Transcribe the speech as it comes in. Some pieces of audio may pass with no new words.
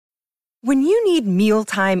When you need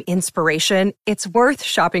mealtime inspiration, it's worth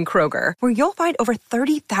shopping Kroger, where you'll find over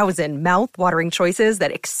 30,000 mouth-watering choices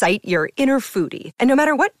that excite your inner foodie. And no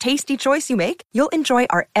matter what tasty choice you make, you'll enjoy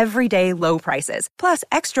our everyday low prices, plus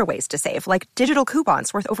extra ways to save, like digital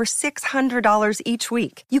coupons worth over $600 each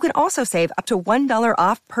week. You can also save up to $1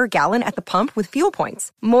 off per gallon at the pump with fuel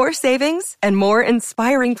points. More savings and more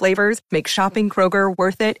inspiring flavors make shopping Kroger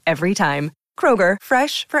worth it every time. Kroger,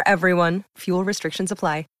 fresh for everyone. Fuel restrictions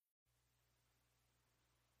apply.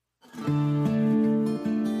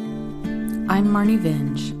 I'm Marnie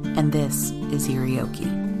Vinge, and this is Irioki.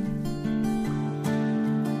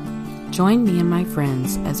 Join me and my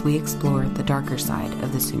friends as we explore the darker side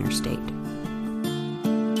of the Sooner State.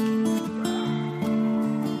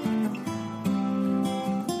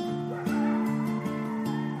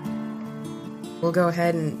 We'll go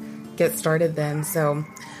ahead and get started then. So,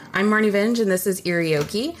 I'm Marnie Vinge, and this is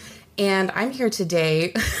Irioki, and I'm here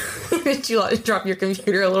today... Did you drop your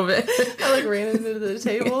computer a little bit? I ran into the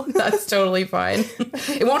table. That's totally fine.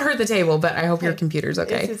 It won't hurt the table, but I hope your computer's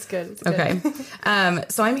okay. It's good. It's good. Okay.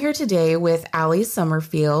 So I'm here today with Allie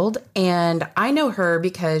Summerfield, and I know her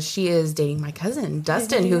because she is dating my cousin,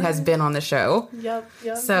 Dustin, who has been on the show. Yep.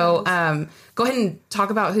 So go ahead and talk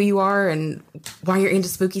about who you are and why you're into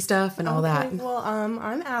spooky stuff and all that. Well,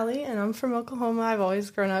 I'm Allie, and I'm from Oklahoma. I've always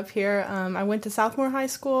grown up here. I went to Southmore High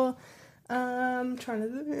School.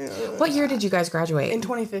 What year did you guys graduate? In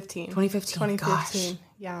 2015. 2015. Gosh.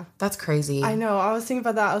 Yeah. That's crazy. I know. I was thinking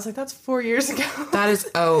about that. I was like, that's 4 years ago. That is,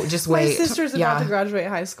 just wait. My sister's about to graduate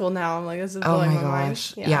high school now. I'm like, this is blowing my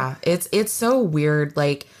mind. Yeah. It's so weird.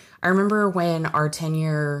 Like, I remember when our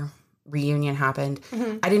 10-year reunion happened,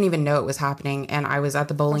 I didn't even know it was happening. And I was at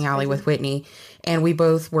the bowling alley with Whitney, and we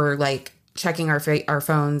both were like, checking our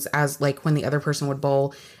phones as like when the other person would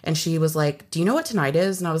bowl, and she was like, do you know what tonight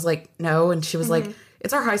is? And I was like, no. And she was like,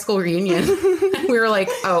 it's our high school reunion. And we were like,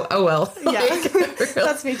 oh well. Yeah.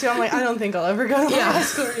 That's me too. I'm like, I don't think I'll ever go to my high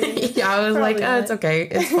school reunion. Yeah, I was probably like, it's okay,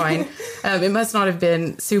 it's fine. It must not have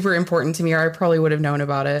been super important to me, or I probably would have known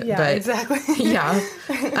about it. Yeah, but exactly. Yeah.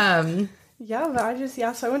 Yeah, but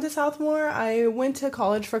so I went to Southmore. I went to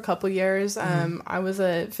college for a couple years. I was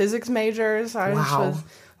a physics major, so I just was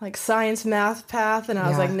like science math path, and I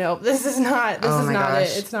was like, nope, this is not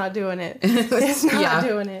it. It's not doing it. It's not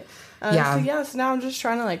doing it. So now I'm just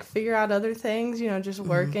trying to like figure out other things, just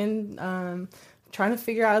working, trying to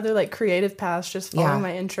figure out other like creative paths, just following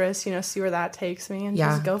my interests, see where that takes me, and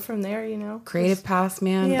just go from there, Creative paths,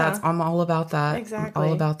 man. Yeah. I'm all about that. Exactly. I'm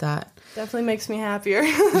all about that. Definitely makes me happier.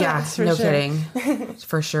 Yeah, no kidding.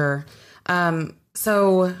 For sure.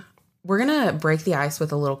 So we're going to break the ice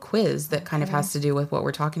with a little quiz that kind of has to do with what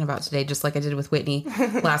we're talking about today, just like I did with Whitney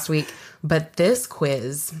last week. But this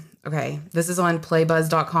quiz, this is on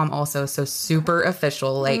playbuzz.com also, so super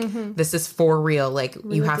official. Like, this is for real. Like,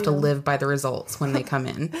 you have to live by the results when they come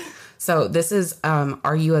in. So this is,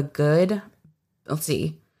 are you good,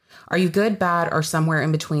 bad, or somewhere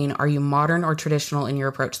in between? Are you modern or traditional in your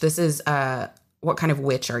approach? This is, what kind of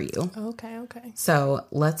witch are you? Okay. So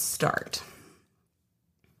let's start.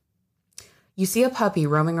 You see a puppy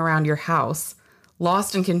roaming around your house,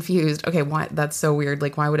 lost and confused. Okay, why? That's so weird.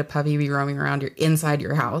 Like, why would a puppy be roaming around inside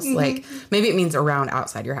your house? Like, maybe it means around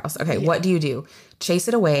outside your house. Okay, what do you do? Chase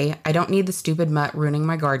it away. I don't need the stupid mutt ruining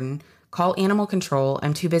my garden. Call animal control.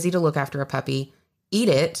 I'm too busy to look after a puppy. Eat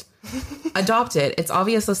it. Adopt it. It's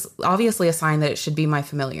obviously a sign that it should be my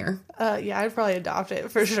familiar. I'd probably adopt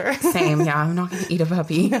it for sure. Same. Yeah, I'm not going to eat a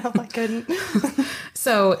puppy. No, I couldn't.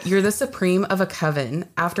 So you're the supreme of a coven.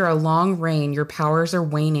 After a long reign, your powers are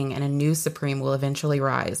waning and a new supreme will eventually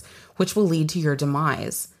rise, which will lead to your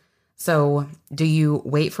demise. So do you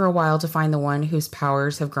wait for a while to find the one whose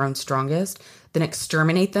powers have grown strongest, then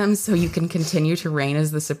exterminate them so you can continue to reign as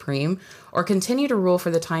the supreme, or continue to rule for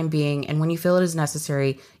the time being, and when you feel it is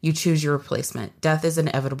necessary, you choose your replacement? Death is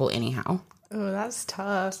inevitable anyhow. Oh, that's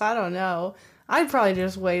tough. I don't know. I'd probably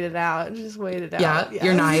just wait it out. Yeah,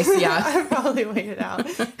 you're nice. Yeah. I'd probably wait it out.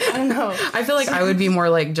 I don't know. I feel like I would be more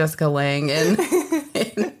like Jessica Lange in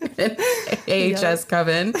AHS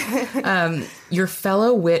Coven. Your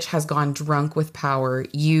fellow witch has gone drunk with power.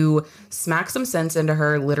 You smack some sense into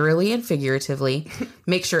her, literally and figuratively.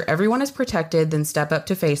 Make sure everyone is protected, then step up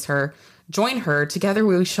to face her. Join her. Together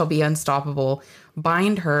we shall be unstoppable.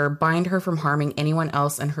 Bind her from harming anyone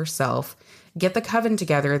else and herself. Get the coven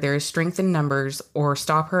together. There is strength in numbers, or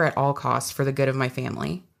stop her at all costs for the good of my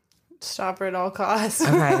family. Stop her at all costs.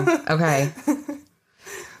 Okay.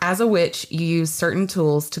 As a witch, you use certain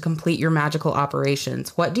tools to complete your magical operations.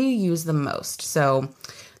 What do you use the most? So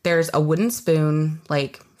there's a wooden spoon,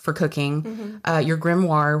 like for cooking, your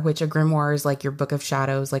grimoire, which a grimoire is like your book of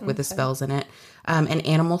shadows, like with the spells in it, an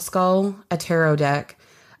animal skull, a tarot deck,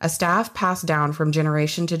 a staff passed down from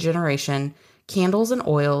generation to generation, candles and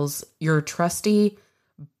oils, your trusty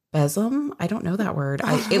besom. I don't know that word.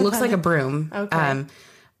 It looks like a broom. Okay.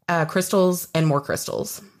 Crystals and more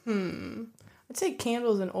crystals. I'd say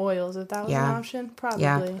candles and oils if that was an option. Probably.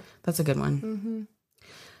 Yeah, that's a good one.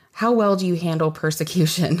 How well do you handle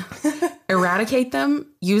persecution? Eradicate them.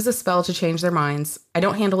 Use a spell to change their minds. I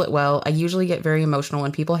don't handle it well. I usually get very emotional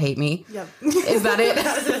when people hate me. Yep. Is that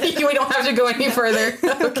it? We don't have to go any further.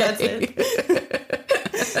 Okay.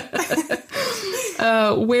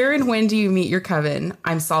 Where and when do you meet your coven?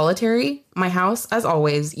 I'm solitary. My house, as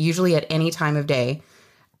always, usually at any time of day.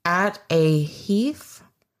 At a heath.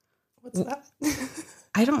 What's that?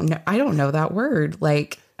 I don't know. I don't know that word.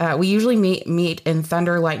 Like, we usually meet in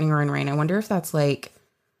thunder, lightning, or in rain. I wonder if that's like,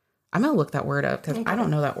 I'm going to look that word up because I don't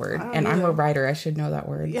know that word. And I'm a writer. I should know that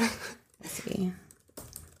word. Yeah. Let's see.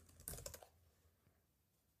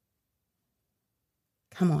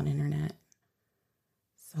 Come on, internet.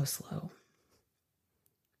 So slow.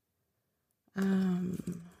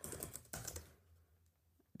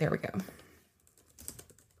 There we go.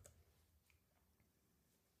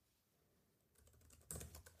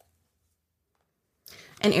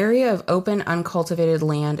 An area of open, uncultivated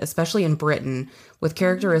land, especially in Britain, with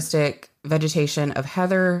characteristic vegetation of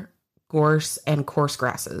heather, gorse, and coarse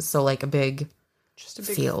grasses. So like a big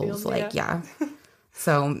field. Like, yeah.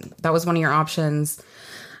 So that was one of your options.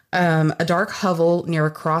 A dark hovel near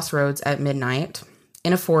a crossroads at midnight.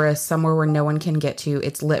 In a forest, somewhere where no one can get to.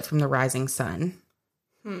 It's lit from the rising sun.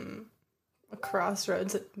 A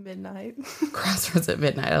crossroads at midnight. Crossroads at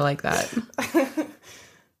midnight. I like that.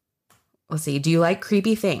 Let's see. Do you like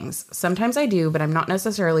creepy things? Sometimes I do, but I'm not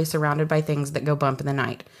necessarily surrounded by things that go bump in the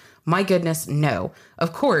night. My goodness, no.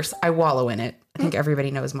 Of course, I wallow in it. I think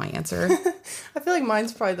everybody knows my answer. I feel like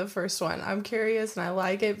mine's probably the first one. I'm curious and I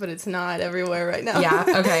like it, but it's not everywhere right now. Yeah,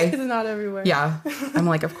 okay. It's not everywhere. Yeah. I'm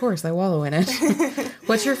like, of course, I wallow in it.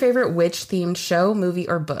 What's your favorite witch-themed show, movie,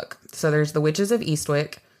 or book? So there's The Witches of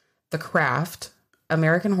Eastwick, The Craft,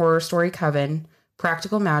 American Horror Story Coven,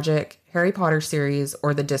 Practical Magic, Harry Potter series,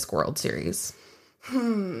 or the Discworld series.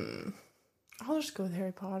 I'll just go with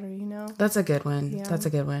Harry Potter, you know? That's a good one. Yeah. That's a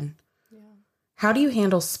good one. Yeah. How do you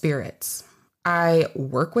handle spirits? I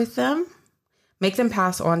work with them, make them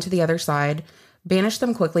pass on to the other side, banish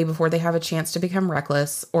them quickly before they have a chance to become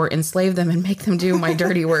reckless, or enslave them and make them do my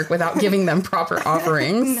dirty work without giving them proper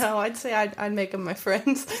offerings. No, I'd say I'd make them my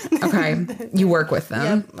friends. Okay. You work with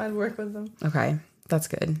them. Yep, I'd work with them. Okay. That's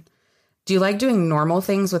good. Do you like doing normal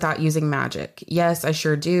things without using magic? Yes, I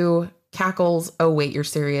sure do. Cackles. Oh, wait, you're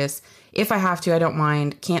serious. If I have to, I don't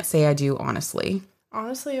mind. Can't say I do, honestly.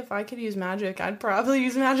 Honestly, if I could use magic, I'd probably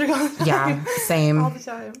use magic all the time. Yeah, same. All the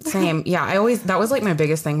time. Same. Yeah, that was like my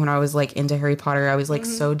biggest thing when I was like into Harry Potter. I was like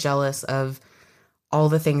so jealous of all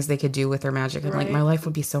the things they could do with their magic. And like my life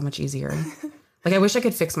would be so much easier. Like I wish I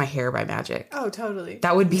could fix my hair by magic. Oh, totally.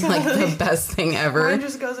 That would be like the best thing ever. Mine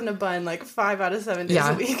just goes in a bun like 5 out of 7 days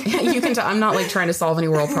a week. You can tell I'm not like trying to solve any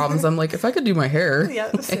world problems. I'm like, if I could do my hair. Yeah,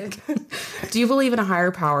 like, do you believe in a higher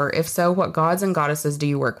power? If so, what gods and goddesses do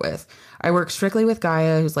you work with? I work strictly with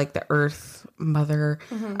Gaia, who's like the earth mother.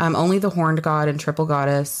 Only the horned god and triple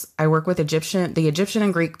goddess. I work with the Egyptian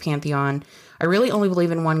and Greek pantheon. I really only believe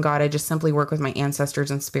in one god. I just simply work with my ancestors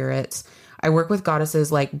and spirits. I work with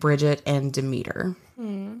goddesses like Bridget and Demeter.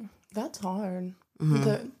 That's hard.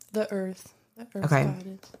 The earth. The earth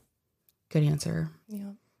goddess. Good answer.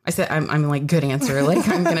 Yeah. I said, I'm like, good answer. Like,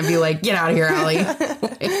 I'm going to be like, get out of here, Allie.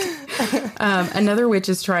 Another witch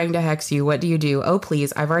is trying to hex you. What do you do? Oh,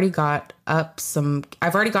 please. I've already got up some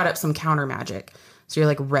counter magic. So you're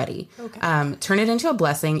like ready. Okay. Turn it into a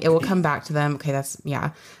blessing. It will come back to them. Okay.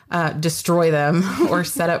 Destroy them or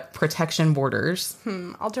set up protection borders.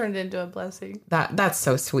 I'll turn it into a blessing. That's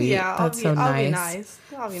so sweet. Yeah. That's so nice.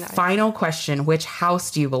 I'll be nice. Final question. Which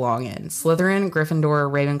house do you belong in? Slytherin, Gryffindor,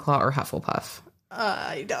 Ravenclaw, or Hufflepuff?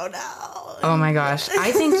 I don't know. Oh my gosh.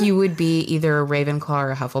 I think you would be either a Ravenclaw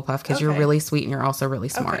or a Hufflepuff because you're really sweet and you're also really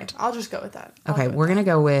smart. Okay, I'll just go with that. We're going to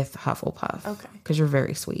go with Hufflepuff. Okay. Because you're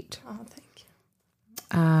very sweet. Oh, thank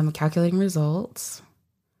you. Calculating results.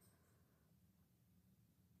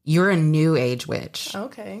 You're a new age witch.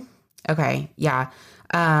 Okay. Okay. Yeah.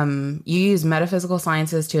 You use metaphysical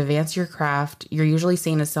sciences to advance your craft. You're usually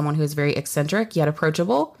seen as someone who is very eccentric yet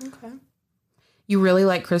approachable. Okay. You really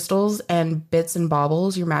like crystals and bits and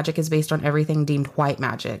baubles. Your magic is based on everything deemed white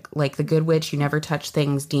magic. Like the Good Witch, you never touch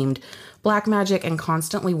things deemed black magic and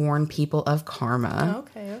constantly warn people of karma.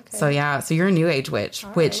 Okay. So yeah, so you're a New Age witch,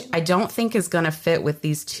 which I don't think is going to fit with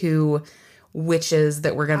these two witches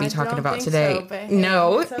that we're going to be talking about today. So, but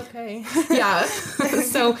no, it's okay. Yeah.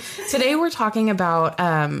 So today we're talking about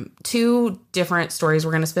two different stories.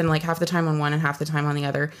 We're going to spend like half the time on one and half the time on the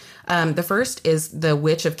other. The first is the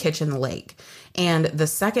Witch of Kitchen Lake. And the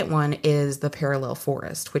second one is the Parallel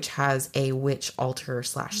Forest, which has a witch altar /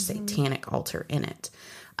 satanic altar in it.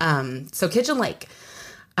 So Kitchen Lake.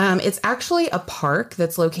 It's actually a park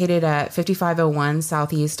that's located at 5501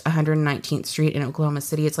 Southeast 119th Street in Oklahoma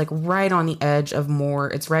City. It's like right on the edge of Moore.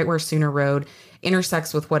 It's right where Sooner Road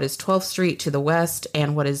intersects with what is 12th Street to the west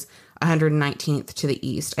and what is 119th to the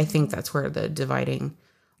east. I think that's where the dividing,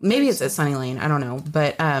 maybe it's at Sunny Lane. I don't know.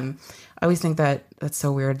 But I always think that that's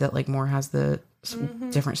so weird that like Moore has the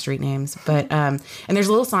different street names. But and there's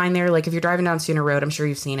a little sign there, like if you're driving down Sooner Road, I'm sure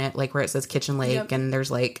you've seen it, like where it says Kitchen Lake, and there's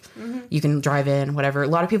like you can drive in, whatever. A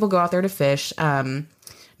lot of people go out there to fish,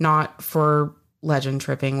 not for legend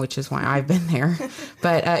tripping, which is why I've been there.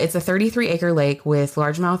 But it's a 33-acre lake with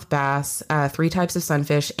largemouth bass, 3 types of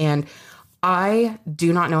sunfish, and I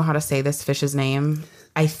do not know how to say this fish's name.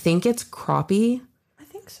 I think it's crappie.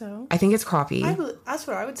 So I think it's crappie. That's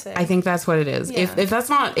what I would say. I think that's what it is. Yeah. If that's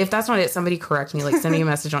not it, somebody correct me. Like send me a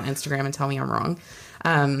message on Instagram and tell me I'm wrong.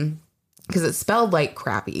 Because it's spelled like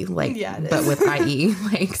crappy, like but with IE.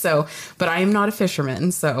 Like so. But I am not a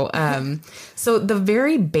fisherman. So so the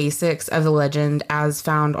very basics of the legend as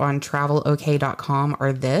found on travelok.com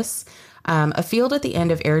are this. A field at the end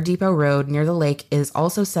of Air Depot Road near the lake is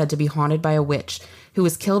also said to be haunted by a witch who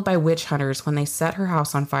was killed by witch hunters when they set her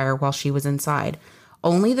house on fire while she was inside.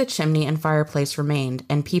 Only the chimney and fireplace remained,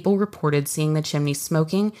 and people reported seeing the chimney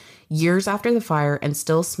smoking years after the fire and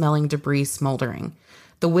still smelling debris smoldering.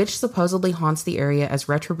 The witch supposedly haunts the area as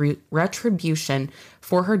retribution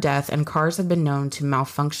for her death, and cars have been known to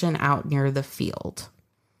malfunction out near the field.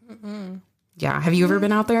 Yeah. Have you ever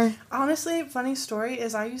been out there? Honestly, funny story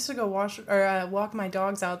is I used to go walk my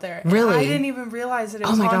dogs out there. Really? I didn't even realize that it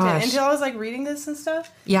was haunted until I was like reading this and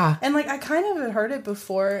stuff. Yeah. And like I kind of had heard it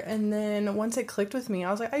before, and then once it clicked with me,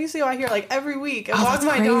 I was like, I used to go out here like every week and walk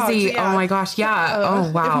my dogs. Yeah. Oh my gosh. Yeah.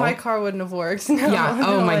 Oh wow. If my car wouldn't have worked. No, yeah.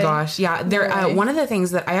 Oh no my way. gosh. Yeah. There. One of the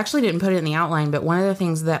things that I actually didn't put it in the outline, but one of the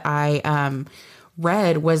things that I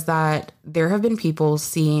read was that there have been people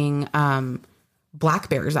seeing black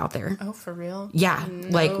bears out there. Oh, for real? Yeah. No,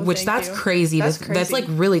 like, which that's crazy. That's like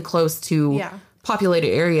really close to populated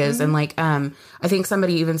areas. And like, I think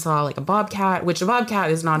somebody even saw like a bobcat, which a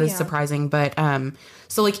bobcat is not as surprising, but,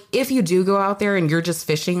 so like if you do go out there and you're just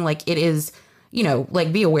fishing, like it is, you know,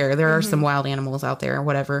 like be aware there are some wild animals out there or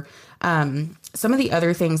whatever. Some of the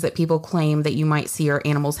other things that people claim that you might see are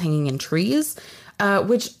animals hanging in trees,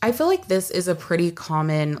 which I feel like this is a pretty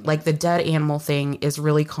common, like the dead animal thing is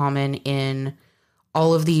really common in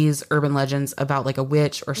all of these urban legends about like a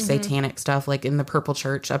witch or satanic stuff, like in the Purple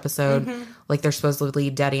Church episode, like there's supposedly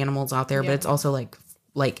dead animals out there, but it's also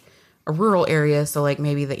like a rural area. So like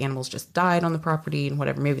maybe the animals just died on the property and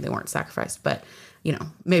whatever, maybe they weren't sacrificed, but you know,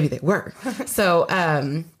 maybe they were. So,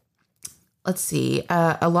 let's see.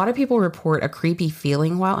 A lot of people report a creepy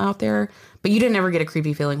feeling while out there, but you didn't ever get a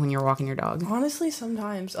creepy feeling when you were walking your dog. Honestly,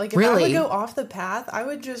 sometimes. Like, if really? I would go off the path, I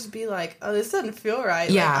would just be like, oh, this doesn't feel right.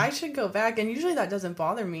 Yeah. Like, I should go back. And usually that doesn't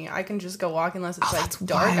bother me. I can just go walk unless it's, like,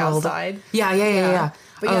 dark wild. outside. Yeah.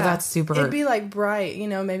 But that's super. It'd be, like, bright, you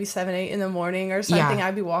know, maybe 7, 8 in the morning or something.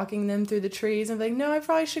 I'd be walking them through the trees and be like, no, I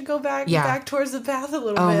probably should go back towards the path a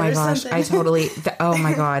little bit Oh, my gosh. something. I totally. Oh,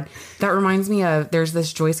 my God. That reminds me of, there's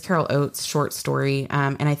this Joyce Carol Oates short story,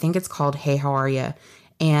 and I think it's called Hey, How Are Ya?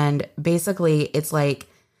 And basically, it's like,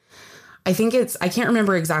 I can't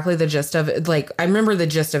remember exactly the gist of it. Like, I remember the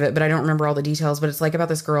gist of it, but I don't remember all the details. But it's like about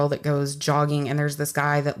this girl that goes jogging, and there's this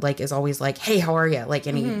guy that like is always like, hey, how are you? Like,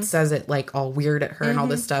 and he says it like all weird at her and all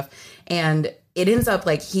this stuff. And it ends up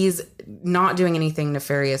like he's not doing anything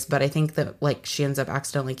nefarious, but I think that like she ends up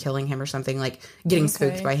accidentally killing him or something, like getting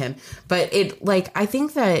spooked by him. But it like, I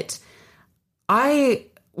think that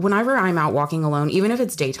whenever I'm out walking alone, even if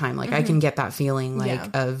it's daytime, like I can get that feeling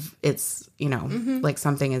like of it's, you know, like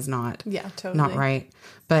something is not right.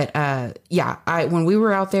 But when we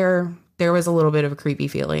were out there was a little bit of a creepy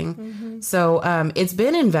feeling. So it's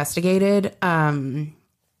been investigated. And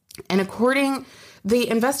according the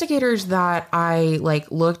investigators that I like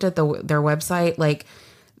looked at their website, like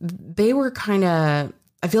they were kind of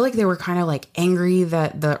I feel like they were kind of like angry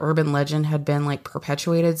that the urban legend had been like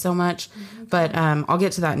perpetuated so much. Mm-hmm. But I'll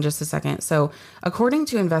get to that in just a second. So according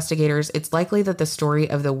to investigators, it's likely that the story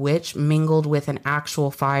of the witch mingled with an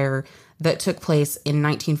actual fire that took place in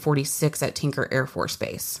 1946 at Tinker Air Force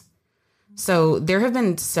Base. So there have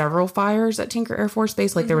been several fires at Tinker Air Force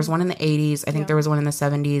Base. Like there was one in the 80s. I think there was one in the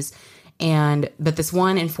 70s. But this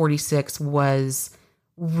one in 46 was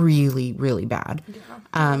really, really bad.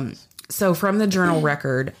 Yeah. So from the journal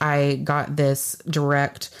record, I got this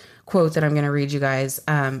direct quote that I'm going to read you guys.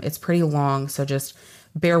 It's pretty long, so just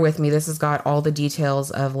bear with me. This has got all the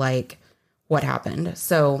details of like what happened.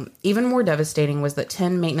 So even more devastating was that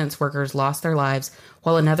 10 maintenance workers lost their lives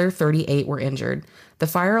while another 38 were injured. The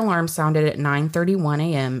fire alarm sounded at 9:31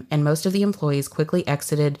 a.m. and most of the employees quickly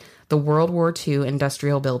exited the World War II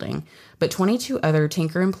industrial building. But 22 other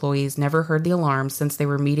Tinker employees never heard the alarm since they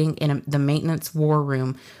were meeting in the maintenance war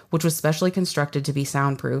room, which was specially constructed to be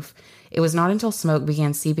soundproof. It was not until smoke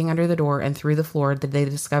began seeping under the door and through the floor that they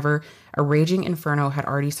discovered a raging inferno had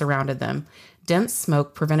already surrounded them. Dense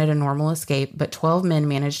smoke prevented a normal escape, but 12 men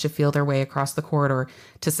managed to feel their way across the corridor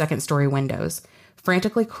to second-story windows.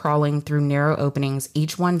 Frantically crawling through narrow openings,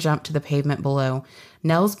 each one jumped to the pavement below.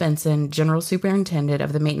 Nels Benson, general superintendent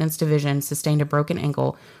of the maintenance division, sustained a broken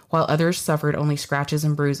ankle, while others suffered only scratches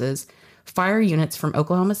and bruises. Fire units from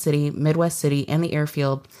Oklahoma City, Midwest City, and the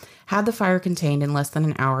airfield had the fire contained in less than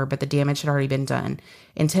an hour, but the damage had already been done.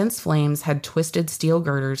 Intense flames had twisted steel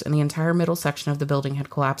girders, and the entire middle section of the building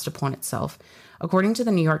had collapsed upon itself. According to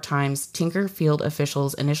the New York Times, Tinker Field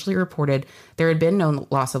officials initially reported there had been no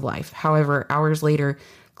loss of life. However, hours later,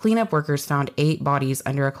 cleanup workers found 8 bodies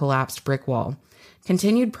under a collapsed brick wall.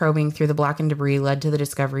 Continued probing through the blackened debris led to the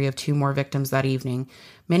discovery of 2 more victims that evening.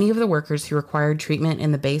 Many of the workers who required treatment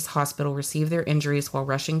in the base hospital received their injuries while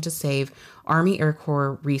rushing to save Army Air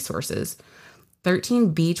Corps resources.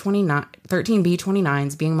 13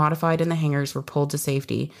 B-29s being modified in the hangars were pulled to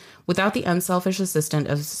safety. Without the unselfish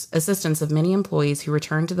assistance of many employees who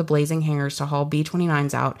returned to the blazing hangars to haul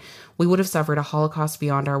B-29s out, we would have suffered a holocaust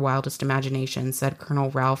beyond our wildest imagination, said Colonel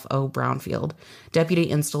Ralph O. Brownfield, deputy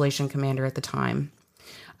installation commander at the time.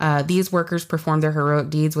 These workers performed their heroic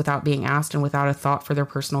deeds without being asked and without a thought for their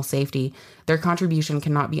personal safety. Their contribution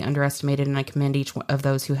cannot be underestimated, and I commend each of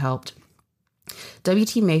those who helped.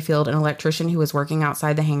 W.T. Mayfield, an electrician who was working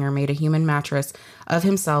outside the hangar, made a human mattress of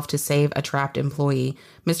himself to save a trapped employee.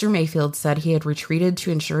 Mr. Mayfield said he had retreated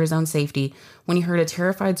to ensure his own safety when he heard a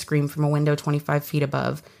terrified scream from a window 25 feet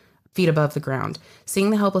above the ground.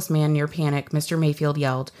 Seeing the helpless man near panic, Mr. Mayfield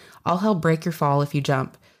yelled, "I'll help break your fall if you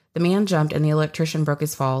jump." The man jumped and the electrician broke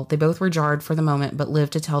his fall. They both were jarred for the moment but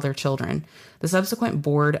lived to tell their children. The subsequent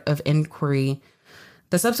board of inquiry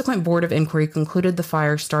concluded the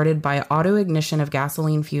fire started by auto-ignition of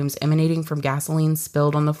gasoline fumes emanating from gasoline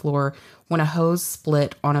spilled on the floor when a hose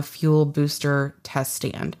split on a fuel booster test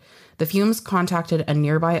stand. The fumes contacted a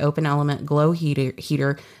nearby open element glow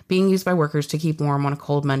heater being used by workers to keep warm on a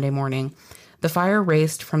cold Monday morning. The fire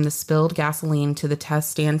raced from the spilled gasoline to the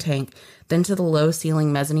test stand tank, then to the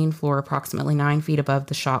low-ceiling mezzanine floor approximately 9 feet above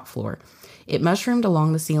the shop floor. It mushroomed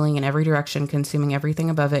along the ceiling in every direction, consuming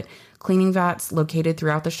everything above it. Cleaning vats located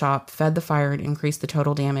throughout the shop fed the fire and increased the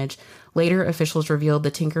total damage. Later, officials revealed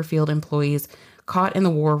the Tinker Field employees caught in the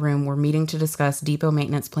war room were meeting to discuss depot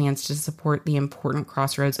maintenance plans to support the important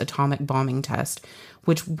Crossroads atomic bombing test,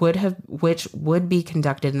 which would be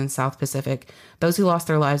conducted in the South Pacific. Those who lost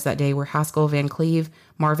their lives that day were Haskell Van Cleve,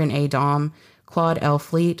 Marvin A. Dahm, Claude L.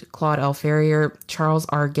 Fleet, Claude L. Ferrier, Charles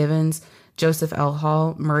R. Givens, Joseph L.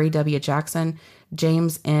 Hall, Murray W. Jackson,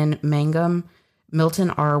 James N. Mangum, Milton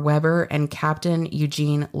R. Weber, and Captain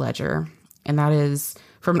Eugene Ledger. And that is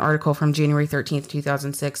from an article from January 13th,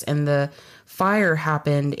 2006. And the fire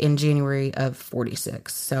happened in January of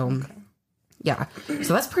 46. So, yeah.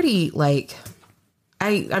 So that's pretty, like,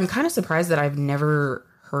 I'm kind of surprised that I've never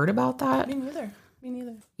heard about that. Me neither.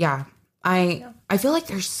 Yeah. I feel like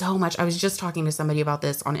there's so much. I was just talking to somebody about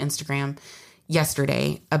this on Instagram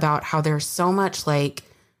yesterday about how there's so much like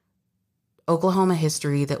Oklahoma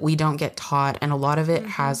history that we don't get taught, and a lot of it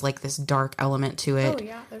has like this dark element to it. Oh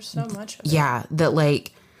yeah, there's so much of it. Yeah, that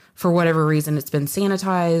like for whatever reason it's been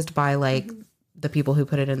sanitized by like the people who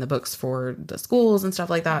put it in the books for the schools and stuff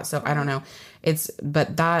like that. So I don't know.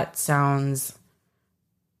 But that sounds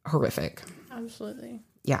horrific. Absolutely.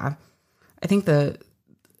 Yeah. I think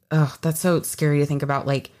that's so scary to think about,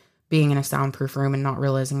 like being in a soundproof room and not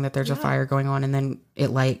realizing that there's a fire going on, and then it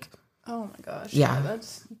like Oh my gosh. Yeah.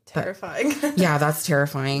 That's terrifying. Yeah, that's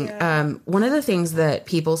terrifying. Yeah. One of the things that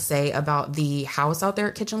people say about the house out there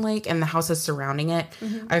at Kitchen Lake and the houses surrounding it,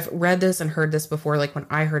 I've read this and heard this before, like when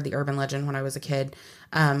I heard the urban legend when I was a kid,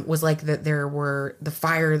 was like that the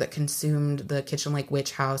fire that consumed the Kitchen Lake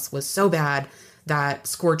witch house was so bad that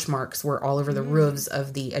scorch marks were all over the roofs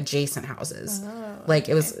of the adjacent houses. Oh, like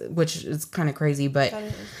it was, which is kind of crazy, but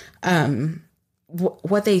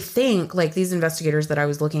what they think, like these investigators that I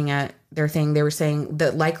was looking at their thing, they were saying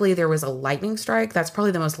that likely there was a lightning strike. That's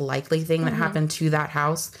probably the most likely thing that happened to that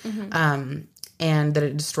house. And that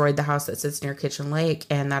it destroyed the house that sits near Kitchen Lake,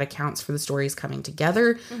 and that accounts for the stories coming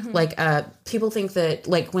together. Like, people think that,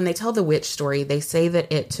 like, when they tell the witch story, they say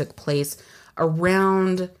that it took place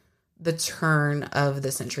around the turn of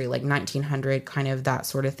the century, like 1900, kind of that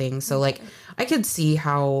sort of thing. So, like, I could see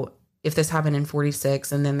how if this happened in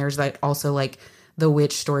 46, and then there's, like, also, like, the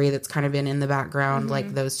witch story that's kind of been in the background,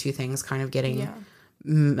 like, those two things kind of getting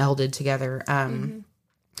melded together.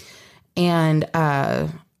 And I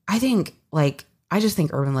think, like, I just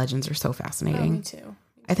think urban legends are so fascinating. Oh, me too.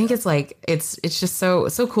 I think it's like it's just so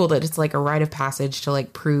cool that it's like a rite of passage to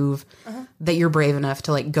like prove that you're brave enough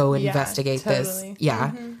to like go investigate this.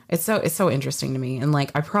 Yeah. It's so interesting to me. And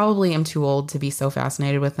like I probably am too old to be so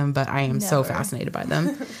fascinated with them, but I am so fascinated by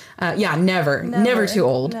them. Never too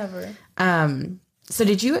old. Never. So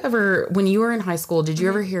did you ever, when you were in high school, did you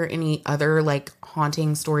ever hear any other like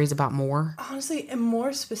haunting stories about Moore? Honestly, and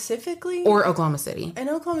more specifically? Or Oklahoma City? In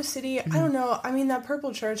Oklahoma City, I don't know. I mean, that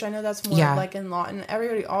Purple Church, I know that's more like in Lawton.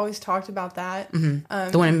 Everybody always talked about that.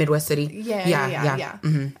 The one in Midwest City? Yeah.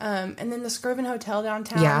 And then the Skirvin Hotel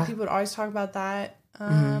downtown, people would always talk about that.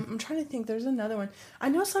 I'm trying to think. There's another one. I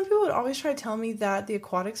know some people would always try to tell me that the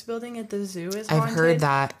aquatics building at the zoo is haunted. I've heard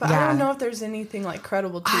that, but I don't know if there's anything like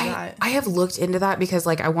credible to that. I have looked into that because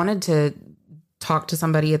like I wanted to talk to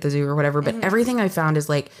somebody at the zoo or whatever, but everything I found is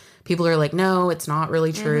like people are like, no, it's not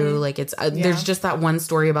really true. Like it's there's just that one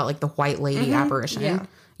story about like the white lady apparition.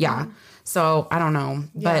 So I don't know,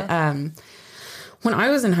 but when I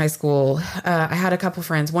was in high school, I had a couple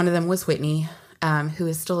friends. One of them was Whitney. Who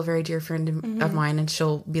is still a very dear friend of mine, and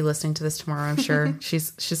she'll be listening to this tomorrow, I'm sure.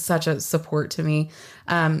 She's such a support to me.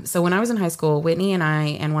 So when I was in high school, Whitney and I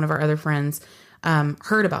and one of our other friends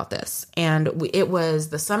heard about this. And it was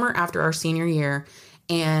the summer after our senior year,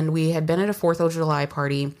 and we had been at a 4th of July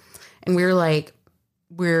party, and we were like,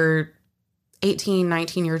 we're 18,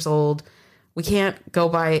 19 years old. We can't go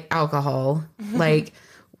buy alcohol. Like,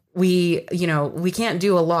 we can't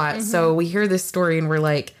do a lot. So we hear this story, and we're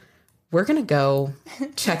like, we're going to go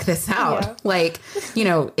check this out. Like,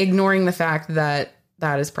 ignoring the fact that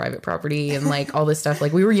that is private property and like all this stuff.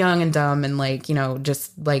 Like we were young and dumb and like,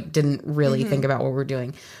 just like didn't really think about what we were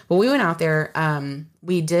doing. But we went out there.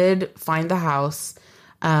 We did find the house.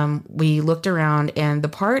 We looked around, and the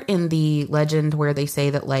part in the legend where they say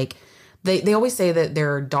that like, they always say that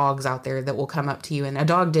there are dogs out there that will come up to you, and a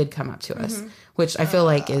dog did come up to us, which I feel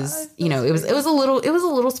like is, it was a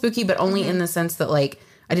little spooky, but only in the sense that like,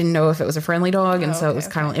 I didn't know if it was a friendly dog. And it was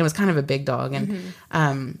kind of a big dog. And,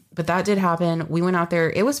 but that did happen. We went out there.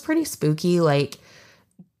 It was pretty spooky. Like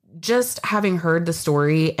just having heard the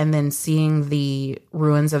story and then seeing the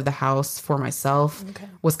ruins of the house for myself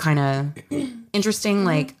was kind of interesting.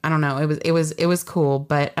 Like, I don't know. It was cool.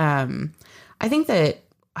 But, I think that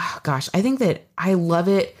I love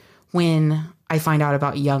it when I find out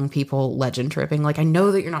about young people legend tripping. Like I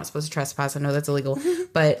know that you're not supposed to trespass. I know that's illegal,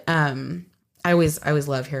 but, I always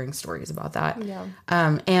love hearing stories about that. Yeah.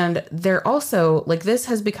 And they're also like, this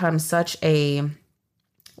has become such a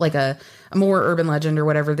more urban legend or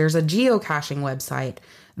whatever. There's a geocaching website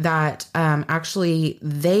that, actually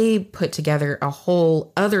they put together a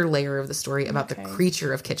whole other layer of the story about the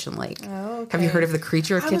creature of Kitchen Lake. Oh, okay. Have you heard of the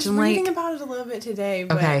creature of Kitchen Lake? I was reading about it a little bit today,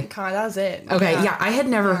 but that was it. Okay. Yeah. I had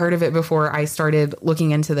never heard of it before I started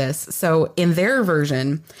looking into this. So in their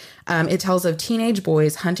version, it tells of teenage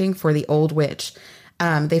boys hunting for the old witch.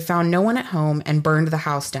 They found no one at home and burned the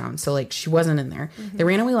house down. So like she wasn't in there. They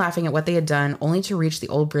ran away laughing at what they had done, only to reach the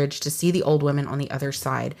old bridge to see the old woman on the other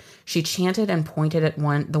side. She chanted and pointed at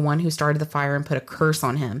the one who started the fire and put a curse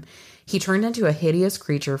on him. He turned into a hideous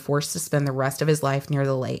creature, forced to spend the rest of his life near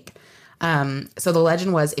the lake. So the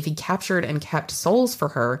legend was if he captured and kept souls for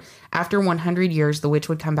her, after 100 years, the witch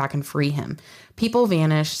would come back and free him. People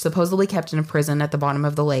vanished, supposedly kept in a prison at the bottom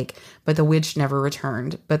of the lake, but the witch never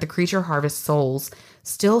returned. But the creature harvests souls,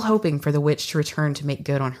 still hoping for the witch to return to make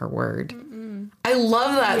good on her word. I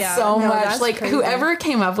love that so much. Like crazy. Whoever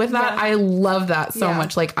came up with that, I love that so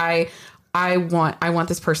much. Like I want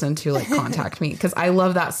this person to like contact me because I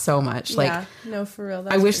love that so much. Like, yeah, no, for real.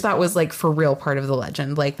 I wish that was like for real part of the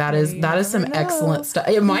legend. Like that is some excellent stuff.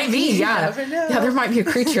 It might be, yeah. Yeah, there might be a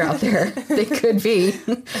creature out there. They could be.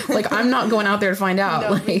 Like, I'm not going out there to find out.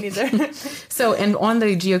 No, like, me neither. So, and on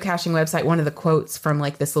the geocaching website, one of the quotes from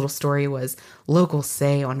like this little story was, locals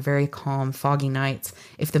say on very calm, foggy nights,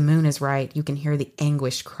 if the moon is right, you can hear the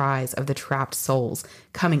anguished cries of the trapped souls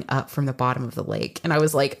coming up from the bottom of the lake. And I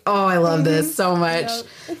was like, oh, I love this so much.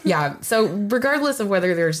 Yep. Yeah. So regardless of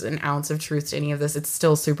whether there's an ounce of truth to any of this, it's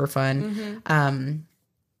still super fun.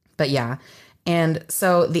 But yeah. And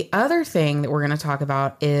so the other thing that we're going to talk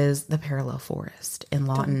about is the parallel forest in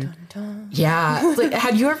Lawton. Dun, dun, dun. Yeah. Like,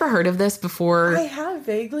 had you ever heard of this before? I have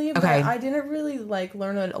vaguely, but I didn't really like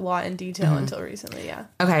learn a lot in detail until recently. Yeah.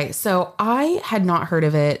 Okay. So I had not heard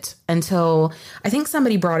of it until I think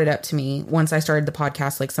somebody brought it up to me once I started the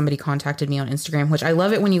podcast. Like somebody contacted me on Instagram, which I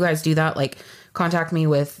love it when you guys do that. Like contact me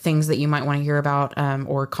with things that you might want to hear about,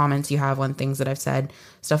 or comments you have on things that I've said,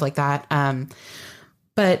 stuff like that.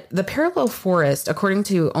 But the parallel forest, according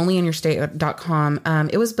to onlyinyourstate.com,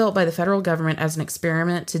 it was built by the federal government as an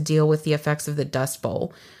experiment to deal with the effects of the Dust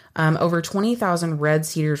Bowl. Over 20,000 red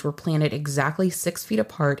cedars were planted exactly 6 feet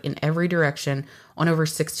apart in every direction on over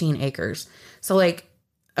 16 acres. So, like,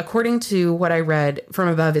 according to what I read from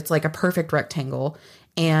above, it's like a perfect rectangle.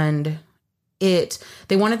 And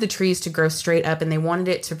they wanted the trees to grow straight up, and they wanted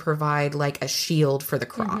it to provide like a shield for the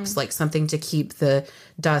crops, like something to keep the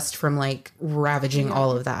dust from like ravaging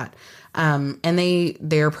all of that. And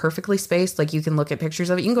they're perfectly spaced. Like you can look at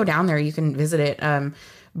pictures of it. You can go down there, you can visit it.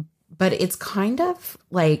 But it's kind of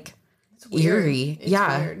like eerie. It's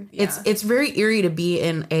weird. Yeah. It's very eerie to be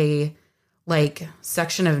in a like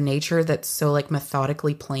section of nature that's so like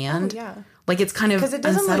methodically planned. Oh, yeah. Like it's kind of because it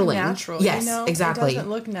doesn't unsettling. look natural. Yes, you know? exactly. It doesn't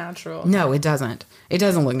look natural. No, it doesn't. It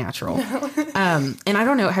doesn't look natural. And I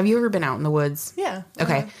don't know. Have you ever been out in the woods? Yeah.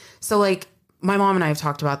 Okay. So like my mom and I have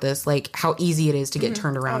talked about this, like how easy it is to get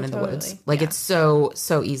turned around in the woods. Like it's so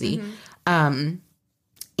easy. And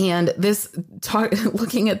this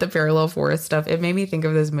looking at the parallel forest stuff, it made me think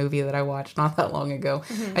of this movie that I watched not that long ago.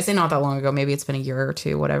 I say not that long ago, maybe it's been a year or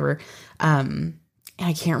two, whatever.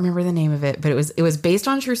 I can't remember the name of it, but it was based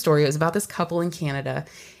on a true story. It was about this couple in Canada,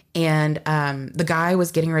 and the guy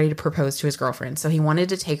was getting ready to propose to his girlfriend. So he wanted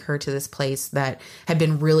to take her to this place that had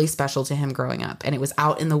been really special to him growing up, and it was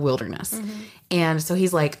out in the wilderness. And so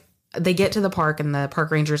he's like, they get to the park, and the park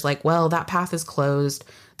ranger's like, well, that path is closed.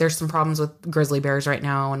 There's some problems with grizzly bears right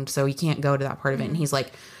now, and so you can't go to that part of it. And he's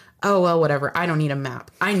like, oh, well, whatever. I don't need a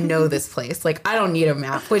map. I know this place. Like, I don't need a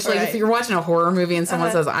map. Which, like, if you're watching a horror movie and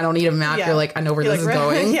someone says, I don't need a map, you're like, I know where this is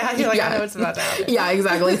going. Yeah, you're like, I know what's about to happen. Yeah,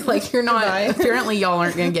 exactly. Like, you're not, apparently y'all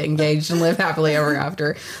aren't going to get engaged and live happily ever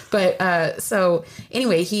after. But, so,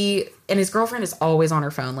 anyway, he and his girlfriend is always on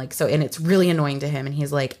her phone. Like, so, and it's really annoying to him. And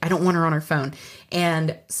he's like, I don't want her on her phone.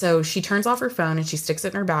 And so she turns off her phone and she sticks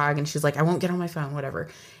it in her bag. And she's like, I won't get on my phone, whatever.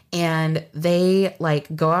 And they,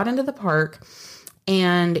 like, go out into the park.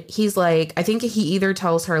 And he's like, I think he either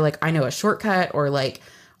tells her, like, I know a shortcut or, like,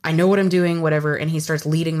 I know what I'm doing, whatever. And he starts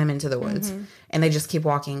leading them into the woods. And they just keep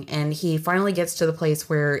walking. And he finally gets to the place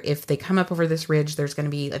where if they come up over this ridge, there's going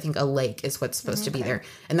to be, I think, a lake is what's supposed to be there.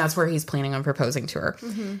 And that's where he's planning on proposing to her.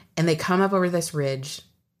 And they come up over this ridge,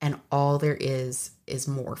 and all there is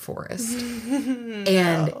more forest.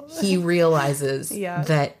 And he realizes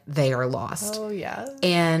that they are lost. Oh, yeah.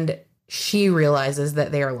 And she realizes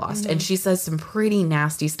that they are lost. And she says some pretty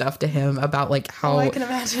nasty stuff to him about, like, how... Oh, I can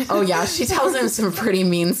imagine. Oh, yeah. She tells him some pretty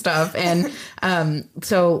mean stuff. And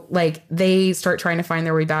so, like, they start trying to find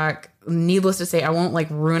their way back. Needless to say, I won't, like,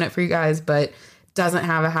 ruin it for you guys, but doesn't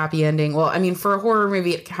have a happy ending. Well, I mean, for a horror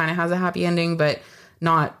movie, it kind of has a happy ending, but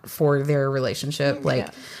not for their relationship. Like,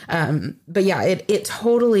 but yeah, it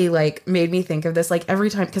totally, like, made me think of this, like, every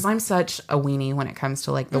time, because I'm such a weenie when it comes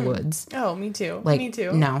to, like, the woods. Oh, me too. Like, me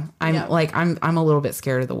too. No, I'm like, I'm a little bit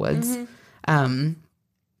scared of the woods.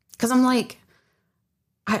 Because I'm like,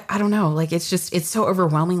 I don't know, like, it's just, it's so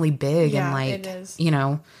overwhelmingly big and, like, it is. You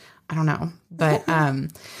know, I don't know. But,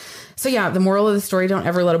 so yeah, the moral of the story, don't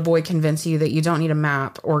ever let a boy convince you that you don't need a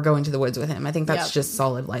map or go into the woods with him. I think that's just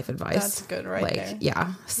solid life advice. That's good there.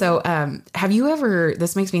 Yeah. So have you ever,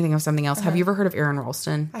 this makes me think of something else. Have you ever heard of Aaron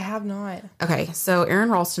Ralston? I have not. Okay. So Aaron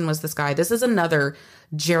Ralston was this guy. This is another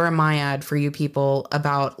Jeremiad for you people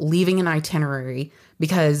about leaving an itinerary,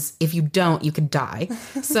 because if you don't, you could die.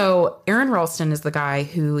 So Aaron Ralston is the guy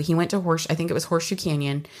who, he went to I think it was Horseshoe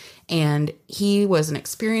Canyon, and he was an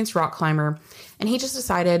experienced rock climber. And he just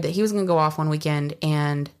decided that he was going to go off one weekend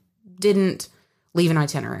and didn't leave an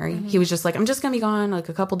itinerary. He was just like, I'm just going to be gone like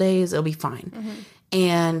a couple days. It'll be fine.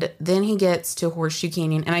 And then he gets to Horseshoe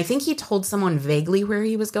Canyon. And I think he told someone vaguely where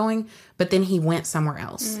he was going, but then he went somewhere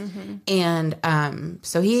else. And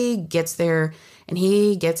so he gets there and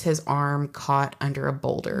he gets his arm caught under a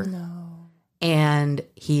boulder. And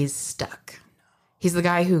he's stuck. He's the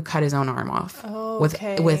guy who cut his own arm off with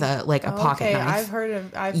a pocket knife. I've heard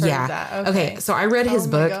of that. Okay. So I read his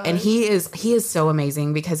book and he is so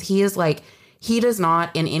amazing because he is like, he does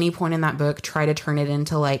not in any point in that book try to turn it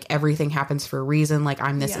into like everything happens for a reason. Like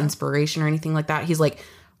I'm this inspiration or anything like that. He's like,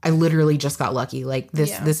 I literally just got lucky. Like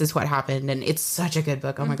this is what happened. And it's such a good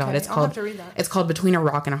book. Oh my God. I'll have to read that. It's called Between a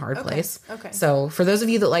Rock and a Hard Place. Okay. So for those of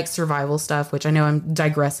you that like survival stuff, which I know I'm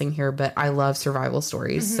digressing here, but I love survival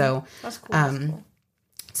stories. So that's cool. That's cool.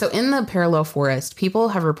 So in the parallel forest, people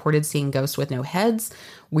have reported seeing ghosts with no heads,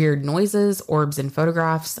 weird noises, orbs in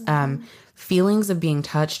photographs, feelings of being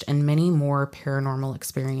touched, and many more paranormal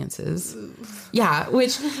experiences. Yeah,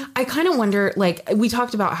 which I kind of wonder, like, we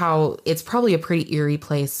talked about how it's probably a pretty eerie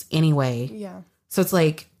place anyway. Yeah. So it's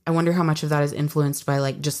like, I wonder how much of that is influenced by,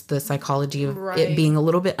 like, just the psychology of it being a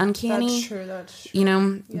little bit uncanny. That's true. You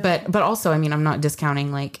know? Yeah. But also, I mean, I'm not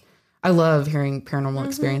discounting, like, I love hearing paranormal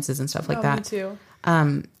experiences and stuff like that. Me too.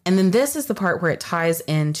 And then this is the part where it ties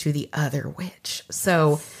into the other witch.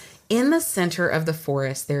 So in the center of the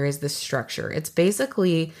forest, there is this structure. It's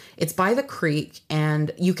by the creek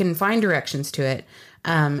and you can find directions to it.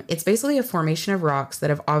 It's basically a formation of rocks that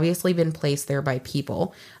have obviously been placed there by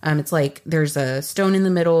people. It's like there's a stone in the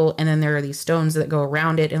middle and then there are these stones that go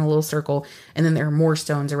around it in a little circle. And then there are more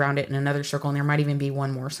stones around it in another circle. And there might even be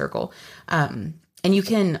one more circle. And you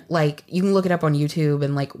can look it up on YouTube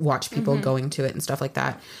and like watch people going to it and stuff like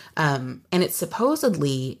that. And it's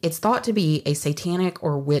thought to be a satanic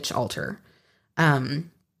or witch altar.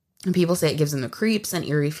 And people say it gives them the creeps and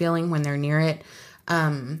eerie feeling when they're near it.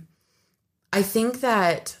 I think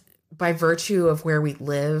that by virtue of where we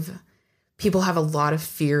live, people have a lot of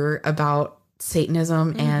fear about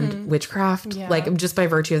Satanism and witchcraft, like just by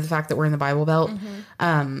virtue of the fact that we're in the Bible Belt.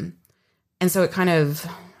 And so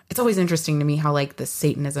it's always interesting to me how like the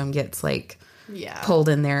Satanism gets like pulled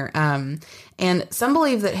in there. And some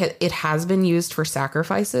believe that it has been used for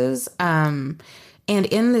sacrifices. And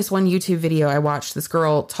in this one YouTube video I watched, this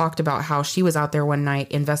girl talked about how she was out there one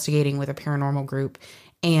night investigating with a paranormal group.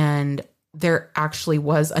 And there actually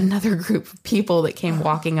was another group of people that came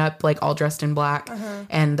walking up like all dressed in black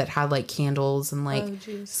and that had like candles and like,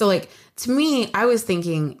 so like to me, I was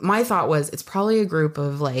thinking, my thought was it's probably a group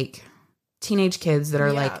of like teenage kids that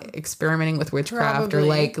are like experimenting with witchcraft or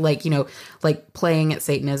like, you know, like playing at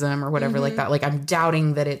Satanism or whatever like that. Like I'm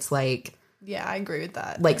doubting that it's like, yeah, I agree with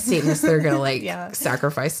that. Like Satanists, they're going to like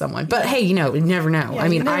sacrifice someone. But hey, you know, you never know. Yeah, I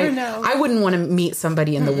mean, I wouldn't want to meet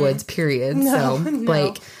somebody in the woods, period.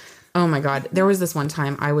 Like, oh my God. There was this one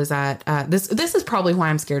time I was at, this is probably why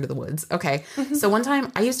I'm scared of the woods. Okay. So one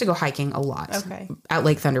time I used to go hiking a lot at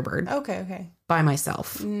Lake Thunderbird. Okay. By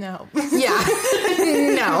myself. No. Yeah.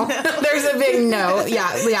 No. There's a big no.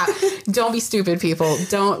 Yeah. Don't be stupid, people.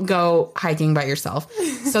 Don't go hiking by yourself.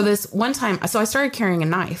 So this one time, so I started carrying a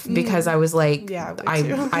knife because I was like,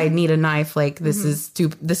 I need a knife. Like this is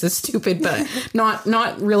stupid, but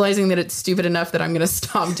not realizing that it's stupid enough that I'm going to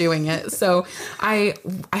stop doing it. So I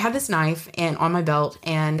had this knife and on my belt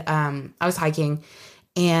and I was hiking.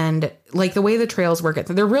 And like the way the trails work,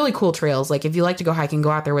 they're really cool trails. Like if you like to go hiking,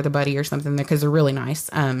 go out there with a buddy or something because they're really nice.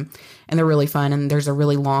 And they're really fun. And there's a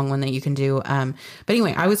really long one that you can do. But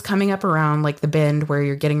anyway, I was coming up around like the bend where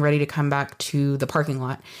you're getting ready to come back to the parking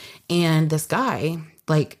lot. And this guy,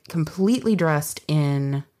 like completely dressed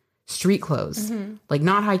in street clothes, like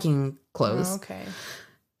not hiking clothes.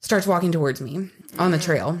 Starts walking towards me on the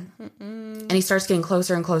trail. And he starts getting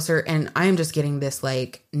closer and closer. And I am just getting this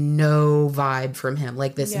like no vibe from him.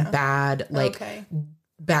 Like this bad,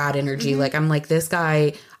 bad energy. Like I'm like, this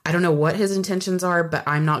guy, I don't know what his intentions are, but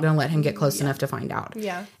I'm not going to let him get close enough to find out.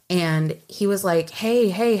 Yeah. And he was like,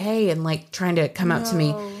 hey, and like trying to come up to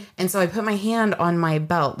me. And so I put my hand on my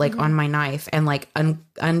belt, like on my knife and like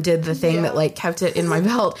undid the thing that like kept it in my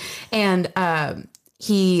belt. And,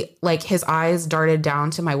 he like his eyes darted down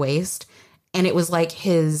to my waist and it was like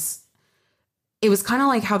it was kind of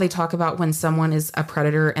like how they talk about when someone is a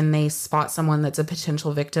predator and they spot someone that's a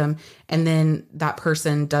potential victim and then that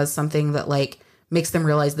person does something that like makes them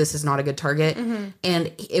realize this is not a good target.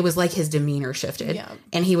 And it was like his demeanor shifted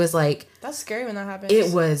and he was like, that's scary when that happens.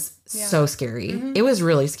 It was so scary. It was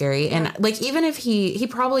really scary. And like, even if he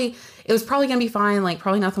probably, it was probably going to be fine. Like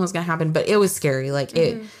probably nothing was going to happen, but it was scary. Like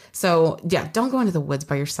So yeah, don't go into the woods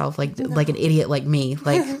by yourself like an idiot like me,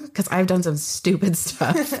 like, because I've done some stupid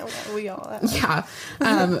stuff. We all have.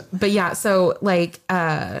 Yeah. But yeah, so like,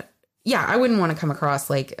 yeah, I wouldn't want to come across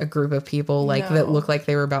like a group of people like that look like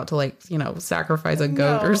they were about to like, you know, sacrifice a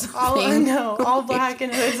goat or something. All black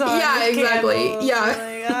and hoods on. Yeah, exactly. Candles. Yeah.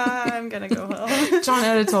 Like, I'm going to go home.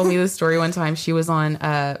 Johnetta told me this story one time. She was on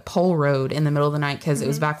Pole Road in the middle of the night because it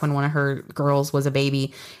was back when one of her girls was a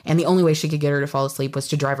baby. And the only way she could get her to fall asleep was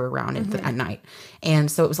to drive her around at night. And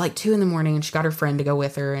so it was like 2 a.m. and she got her friend to go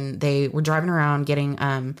with her. And they were driving around getting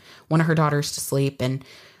one of her daughters to sleep. And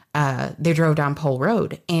they drove down Pole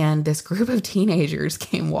Road, and this group of teenagers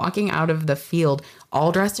came walking out of the field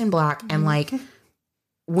all dressed in black and like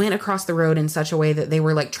went across the road in such a way that they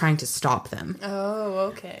were like trying to stop them.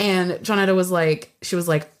 Oh, okay. And Johnetta was like,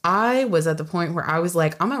 I was at the point where I was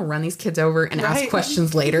like, I'm going to run these kids over and ask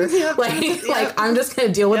questions later. Like I'm just going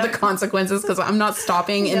to deal with the consequences because I'm not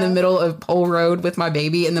stopping in the middle of Pole Road with my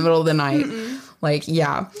baby in the middle of the night. Like,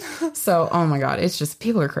 yeah. So, oh my God, it's just,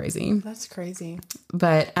 people are crazy. That's crazy.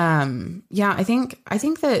 But, yeah, I think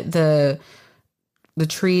that the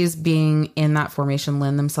trees being in that formation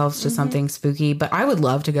lend themselves to something spooky, but I would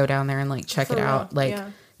love to go down there and like check it out. Like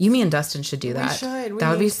you, me and Dustin should do that. That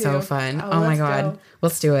would be so fun. Oh my God.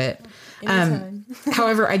 Let's do it.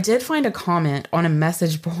 However, I did find a comment on a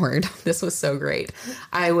message board. This was so great.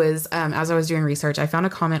 I was, as I was doing research, I found a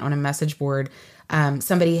comment on a message board.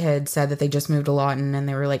 Somebody had said that they just moved to Lawton and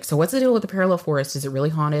they were like, so what's the deal with the parallel forest? Is it really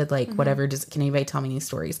haunted? Like whatever, can anybody tell me any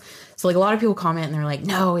stories? So like a lot of people comment and they're like,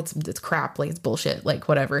 no, it's crap. Like it's bullshit, like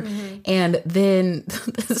whatever. And then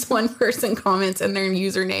this one person comments and their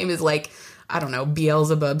username is like, I don't know,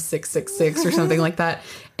 Beelzebub 666 or something like that.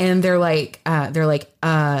 And they're like,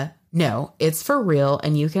 no, it's for real,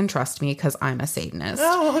 and you can trust me because I'm a Satanist.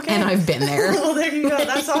 Oh, okay. And I've been there. Well, there you go.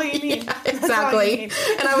 That's all you need. Yeah, exactly. You need.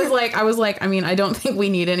 And I was like, I mean, I don't think we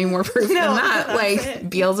need any more proof than that. Like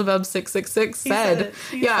Beelzebub 666 said.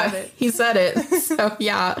 He said it. So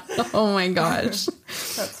yeah. Oh my gosh.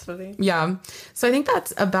 That's funny. Yeah. So I think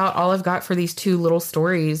that's about all I've got for these 2 little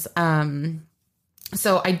stories.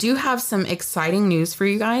 So I do have some exciting news for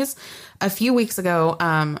you guys. A few weeks ago,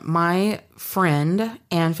 my friend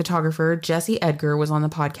and photographer, Jesse Edgar, was on the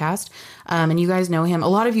podcast. And you guys know him. A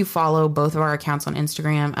lot of you follow both of our accounts on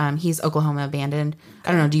Instagram. He's Oklahoma Abandoned.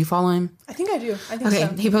 I don't know. Do you follow him? I think I do. Okay. So.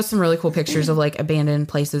 He posts some really cool pictures of like abandoned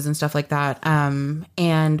places and stuff like that.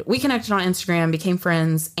 And we connected on Instagram, became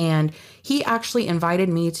friends, and he actually invited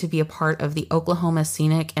me to be a part of the Oklahoma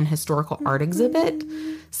Scenic and Historical Art Exhibit.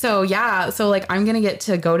 So yeah, so like I'm going to get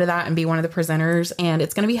to go to that and be one of the presenters, and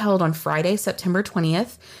it's going to be held on Friday, September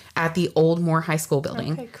 20th at the Old Moore High School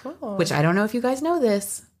building. Okay, cool. Which I don't know if you guys know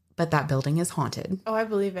this, but that building is haunted. Oh, I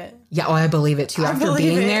believe it. Yeah, I believe it too. After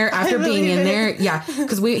being in there. Yeah,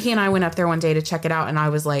 because he and I went up there one day to check it out, and I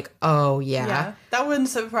was like, oh yeah. Yeah, that wouldn't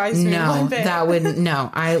surprise me one bit. That wouldn't. No,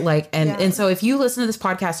 I like, and so if you listen to this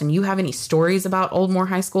podcast and you have any stories about Old Moore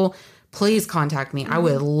High School, please contact me. I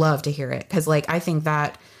would love to hear it because like I think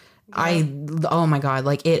that oh my God,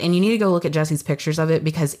 like it, and you need to go look at Jesse's pictures of it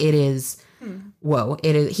because it is. Whoa,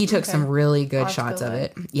 it is. He took some really good shots of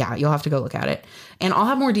it. Yeah, you'll have to go look at it. And I'll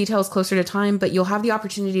have more details closer to time, but you'll have the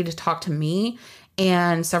opportunity to talk to me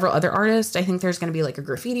and several other artists. I think there's going to be like a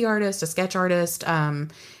graffiti artist, a sketch artist,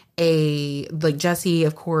 like Jesse,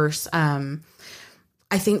 of course.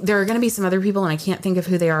 I think there are going to be some other people and I can't think of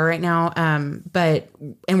who they are right now. And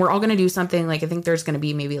we're all going to do something like, I think there's going to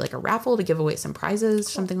be maybe like a raffle to give away some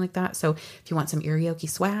prizes, something like that. So if you want some Irioki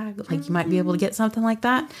swag, like you might be able to get something like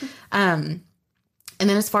that. And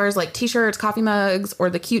then as far as like t-shirts, coffee mugs, or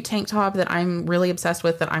the cute tank top that I'm really obsessed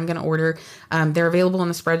with that I'm going to order, they're available in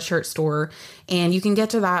the Spreadshirt store. And you can get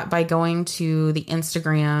to that by going to the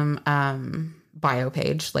Instagram bio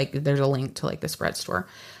page. Like there's a link to like the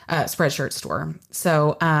Spreadshirt store.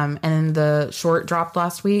 So, and then the short dropped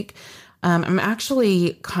last week. I'm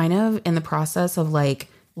actually kind of in the process of like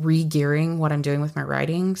re-gearing what I'm doing with my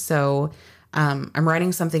writing. So, I'm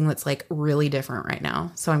writing something that's like really different right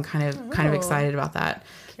now. So I'm kind of excited about that.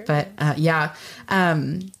 Curious. But, yeah.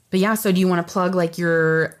 But yeah, so do you want to plug like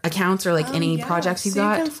your accounts or like any projects you've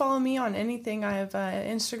got? You can follow me on anything. I have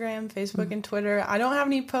Instagram, Facebook, and Twitter. I don't have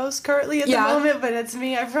any posts currently at the moment, but it's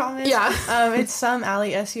me, I promise. Yeah. It's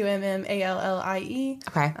Summallie, Summallie.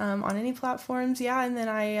 Okay. On any platforms. Yeah. And then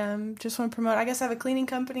I just want to promote, I guess I have a cleaning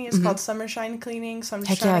company. It's called Summershine Cleaning. So I'm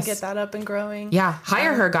just trying to get that up and growing. Yeah.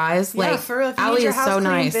 Hire her, guys. Like, for real, if you need your house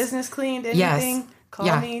cleaned, business cleaned, anything. Yes.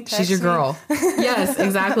 Call me, text she's your girl. Yes,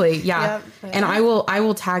 exactly. Yeah. Yep. And I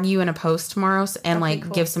will tag you in a post tomorrow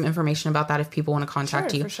and give some information about that if people want to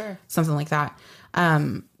contact you. For sure. Something like that.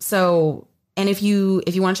 So And if you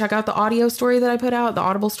want to check out the audio story that I put out, the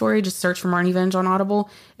Audible story, just search for Marnie Venge on Audible.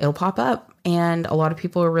 It'll pop up, and a lot of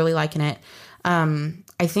people are really liking it.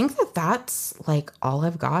 I think that's like all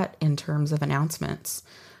I've got in terms of announcements.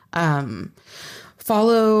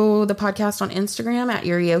 Follow the podcast on Instagram at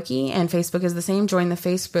Irioki, and Facebook is the same. Join the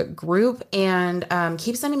Facebook group, and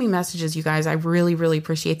keep sending me messages, you guys. I really, really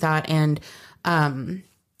appreciate that. And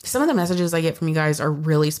some of the messages I get from you guys are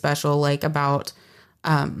really special, like about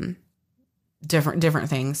different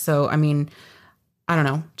things. So, I mean, I don't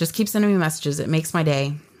know. Just keep sending me messages. It makes my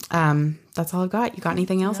day. That's all I've got. You got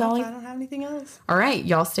anything else, Allie? I don't have anything else. All right.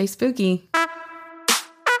 Y'all stay spooky.